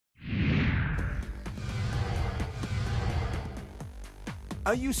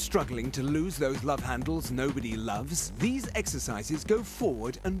Are you struggling to lose those love handles nobody loves? These exercises go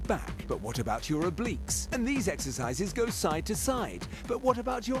forward and back. But what about your obliques? And these exercises go side to side. But what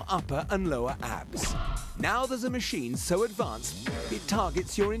about your upper and lower abs? Now there's a machine so advanced, it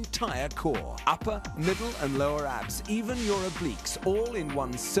targets your entire core. Upper, middle and lower abs, even your obliques, all in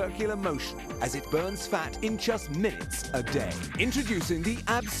one circular motion as it burns fat in just minutes a day. Introducing the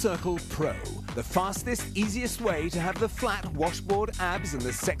Abs-Circle Pro, the fastest, easiest way to have the flat washboard abs and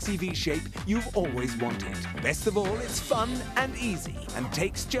the sexy V shape you've always wanted. Best of all, it's fun and easy and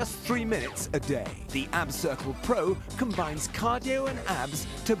takes just 3 minutes a day. The Abs-Circle Pro combines cardio and abs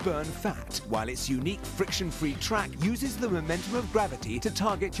to burn fat, while its unique friction-free track uses the momentum of gravity to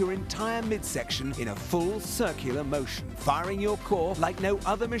target your entire midsection in a full circular motion, firing your core like no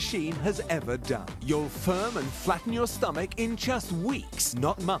other machine has ever done. You'll firm and flatten your stomach in just weeks,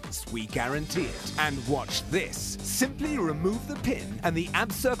 not months, we guarantee it. And watch this. Simply remove the pin and the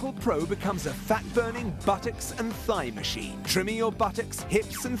Abs-Circle Pro becomes a fat-burning buttocks and thigh machine, trimming your buttocks,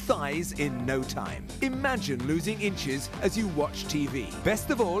 hips and thighs in no time. Imagine losing inches as you watch TV. Best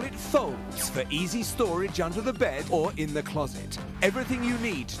of all, it folds for easy storage under the bed or in the closet. Everything you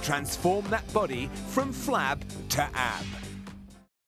need to transform that body from flab to ab.